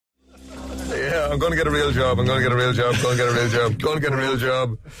I'm going to get a real job. I'm going to get a real job. Going to get a real job. Going to get a real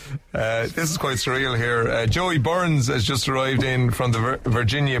job. This is quite surreal here. Joey Burns has just arrived in from the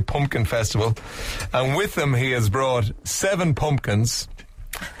Virginia Pumpkin Festival, and with him he has brought 7 pumpkins.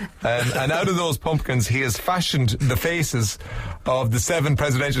 And out of those pumpkins he has fashioned the faces of the 7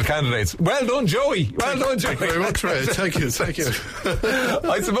 presidential candidates. Well done, Joey. Well done, Joey. Thank you very much, Ray. Thank you.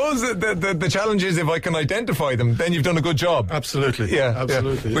 I suppose the challenge is if I can identify them, then you've done a good job. Absolutely. Yeah,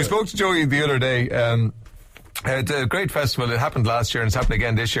 absolutely. Yeah. We spoke to Joey the other day. It's a great festival. It happened last year and it's happening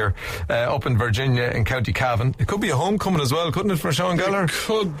again this year up in Virginia in County Cavan. It could be a homecoming as well, couldn't it, for Sean Geller? It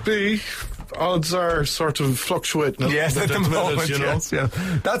could be. Odds are sort of fluctuating. Yes, at the moment, you know? yes, yeah.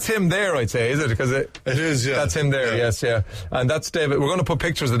 That's him there, I'd say, is it? Because it is, yeah. That's him there, yes, yeah. And that's David. We're going to put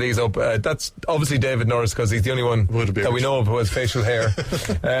pictures of these up. That's obviously David Norris, because he's the only one that we know of who has facial hair.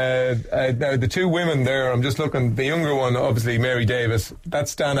 Now, the 2 women there, I'm just looking. The younger one, obviously, Mary Davis.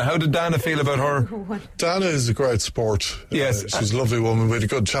 That's Dana. How did Dana feel about her? Dana is a great sport. Yes. She's a lovely woman. We had a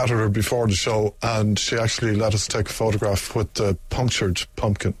good chat with her before the show, and she actually let us take a photograph with the punctured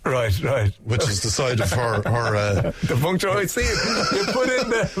pumpkin. Right. Which is the side of her the puncture. I see it. You put in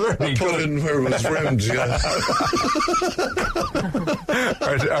there. I put in where it was rimmed. Yeah.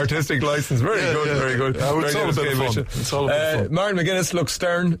 Artistic license. Very good. Very good. It's all a bit of fun. It's all a bit of fun. Martin McGuinness looks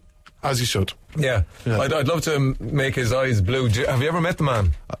stern. As he should. Yeah. I'd love to make his eyes blue. Have you ever met the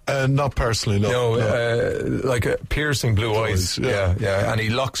man? Not personally, no. Like piercing blue eyes. Yeah. And he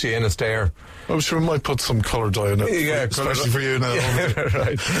locks you in a stare. I'm sure we might put some colour dye in it, especially for you now. Yeah,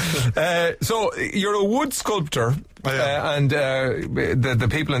 right. So you're a wood sculptor, and the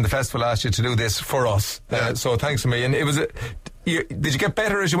people in the festival asked you to do this for us. So thanks a million. It was did you get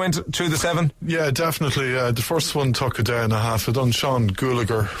better as you went through the 7? Yeah, definitely. The first one took a day and a half. I done Sean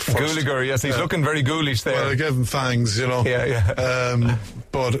Gallagher first. Gallagher, yes, he's looking very ghoulish there. Well, I gave him fangs, you know. Yeah.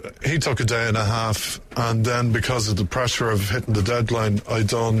 But he took a day and a half, and then because of the pressure of hitting the deadline, I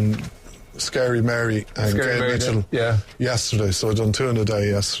done Scary Mary and Gay Mitchell yesterday. So I done 2 in a day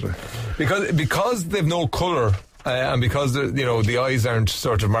yesterday. Because they've no colour. And because the eyes aren't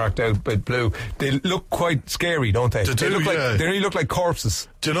sort of marked out by blue, they look quite scary, don't they? They really look like corpses.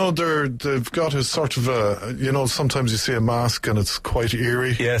 Do you know they've got a sort of a sometimes you see a mask and it's quite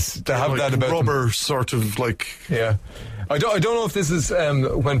eerie. Yes, they have that about rubber them. Sort of like. Yeah. I don't know if this is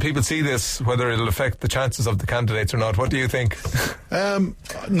when people see this whether it'll affect the chances of the candidates or not. What do you think?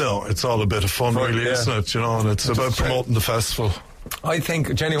 No, it's all a bit of fun, really, isn't it? You know, and it's about promoting the festival. I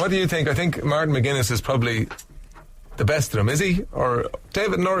think, Jenny, what do you think? I think Martin McGuinness is probably the best of them, is he? Or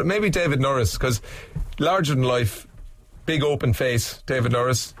David Norris? Maybe David Norris, because larger than life, big open face. David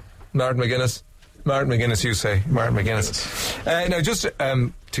Norris, Martin McGuinness, you say Martin McGuinness. Now, just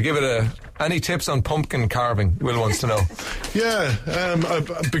to give it any tips on pumpkin carving? Will wants to know. Yeah,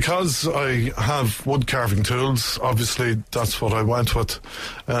 because I have wood carving tools. Obviously, that's what I went with.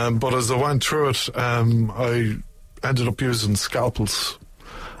 But as I went through it, I ended up using scalpels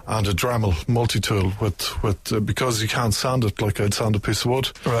and a Dremel multi-tool with because you can't sand it like I'd sand a piece of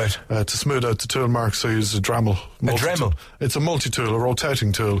wood. Right. To smooth out the tool marks, I use a Dremel. A Dremel? It's a multi-tool, a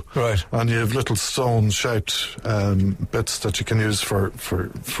rotating tool. Right. And you have little stone-shaped bits that you can use for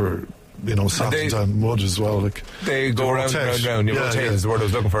sanding down wood as well. Like they go round. You rotate is the word I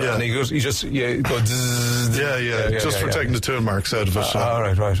was looking for. Yeah. And you just go zzz. Just for taking the tool marks out of it.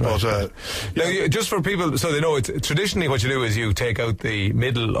 Right. But now, just for people so they know, it's traditionally what you do is you take out the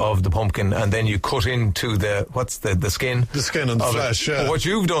middle of the pumpkin and then you cut into the skin. The skin and the flesh. Yeah. But what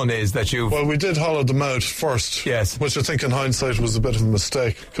you've done is that well, we did hollow them out first. Yes. Which I think in hindsight was a bit of a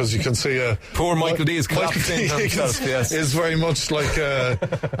mistake because you can see poor Michael D is collapsing himself. Yes. Is very much like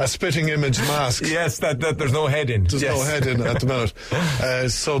a spitting image mask. Yes, that there's no head in. There's no head in at the minute.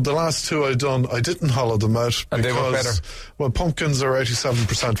 So the last 2 I didn't hollow them out and because they were better. Well, pumpkins are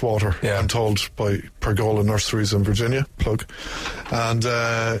 87% water. Yeah. I'm told by Pergola Nurseries in Virginia. Plug. And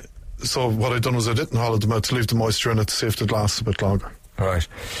so what I'd done was I didn't hollow them out to leave the moisture in it to see if it lasts a bit longer. Right.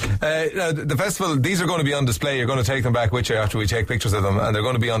 Now, the festival, these are going to be on display. You're going to take them back with you after we take pictures of them, and they're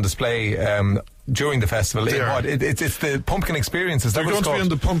going to be on display during the festival. It's the pumpkin experience. Is that they're what it's going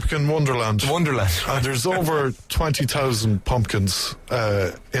called? to be in the Pumpkin Wonderland. And there's over 20,000 pumpkins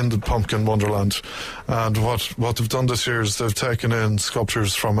in the Pumpkin Wonderland. And what they've done this year is they've taken in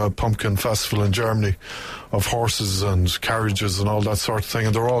sculptures from a pumpkin festival in Germany of horses and carriages and all that sort of thing,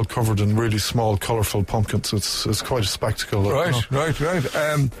 and they're all covered in really small, colourful pumpkins. It's quite a spectacle. Right.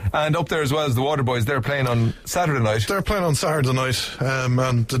 And up there as well as the Waterboys, they're playing on Saturday night. They're playing on Saturday night,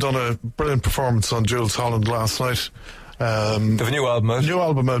 and they've done a brilliant performance on Jules Holland last night. They have a new album out. New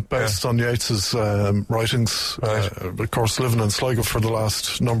album out based on Yeats's writings. Right. Of course, living in Sligo for the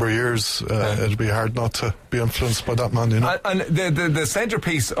last number of years, it'd be hard not to be influenced by that man, you know. And the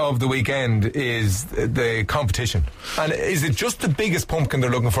centrepiece of the weekend is the competition. And is it just the biggest pumpkin they're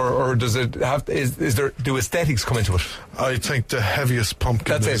looking for, or does it have? Do aesthetics come into it? I think the heaviest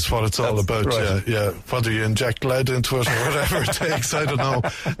pumpkin is what it's all about. Right. Yeah. Whether you inject lead into it or whatever it takes, I don't know.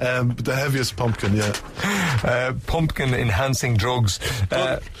 But the heaviest pumpkin, pumpkin enhancing drugs.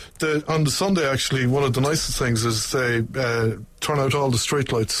 On the Sunday, actually, one of the nicest things is they turn out all the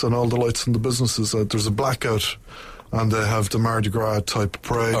street lights and all the lights in the businesses. There's a blackout, and they have the Mardi Gras type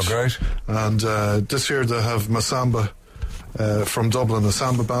parade. Oh, great. And this year they have Masamba from Dublin, a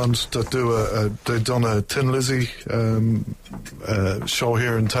samba band that they've done a Tin Lizzy show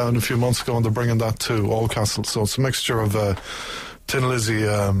here in town a few months ago, and they're bringing that to Oldcastle. So it's a mixture of Tin Lizzy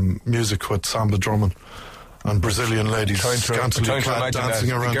music with samba drumming and Brazilian ladies scantily clad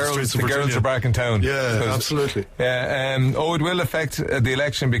dancing around the streets of Virginia. The girls are back in town. Yeah, absolutely. Yeah, it will affect the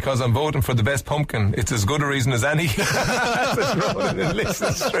election because I'm voting for the best pumpkin. It's as good a reason as any.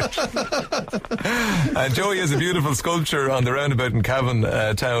 And Joey has a beautiful sculpture on the roundabout in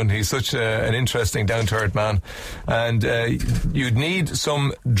Cavan town. He's such an interesting, down-to-earth man. And you'd need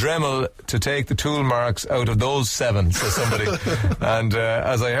some Dremel to take the tool marks out of those 7, says somebody. And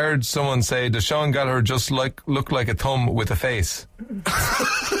as I heard someone say, does Sean Gallagher just look like a thumb with a face?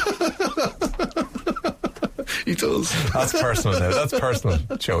 He does. That's personal now. That's personal,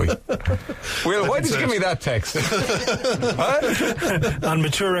 Joey. Will, why did you give me that text? On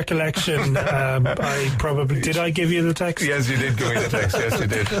mature recollection, I probably... Did I give you the text? Yes, you did give me the text. Yes, you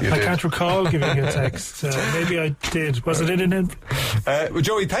did. I can't recall giving you a text. Maybe I did. Was it in it? Well,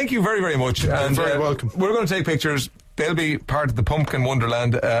 Joey, thank you very, very much. And, you're very welcome. We're going to take pictures. They'll be part of the Pumpkin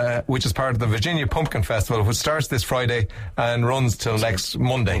Wonderland, which is part of the Virginia Pumpkin Festival, which starts this Friday and runs till next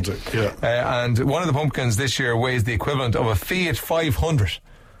Monday. And one of the pumpkins this year weighs the equivalent of a Fiat 500.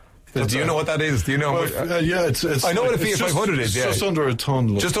 Do you know what that is? Do you know? Well, it's I know what a Fiat 500 is. It's just under a ton.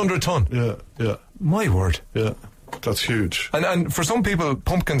 Look. Just under a ton. Yeah. My word. Yeah. That's huge. And for some people,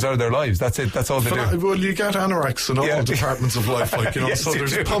 pumpkins are their lives. That's it. That's all they do. Well, you get anoraks in all departments of life, like, you know. Yes, so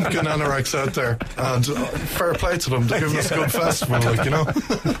there's do. pumpkin anoraks out there, and fair play to them. They're giving us a good festival, like, you know.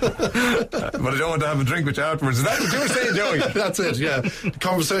 But I don't want to have a drink with you afterwards. Is that what you were saying, Joey? That's it. Yeah, the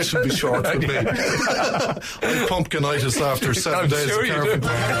conversation will be short with me. I'm pumpkinitis after 7 days sure of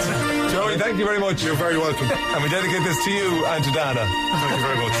carpet. Joey, thank you very much. You're very welcome. And we dedicate this to you and to Dana. Thank you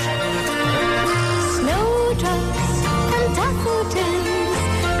very much. Snowdrops and daffodils.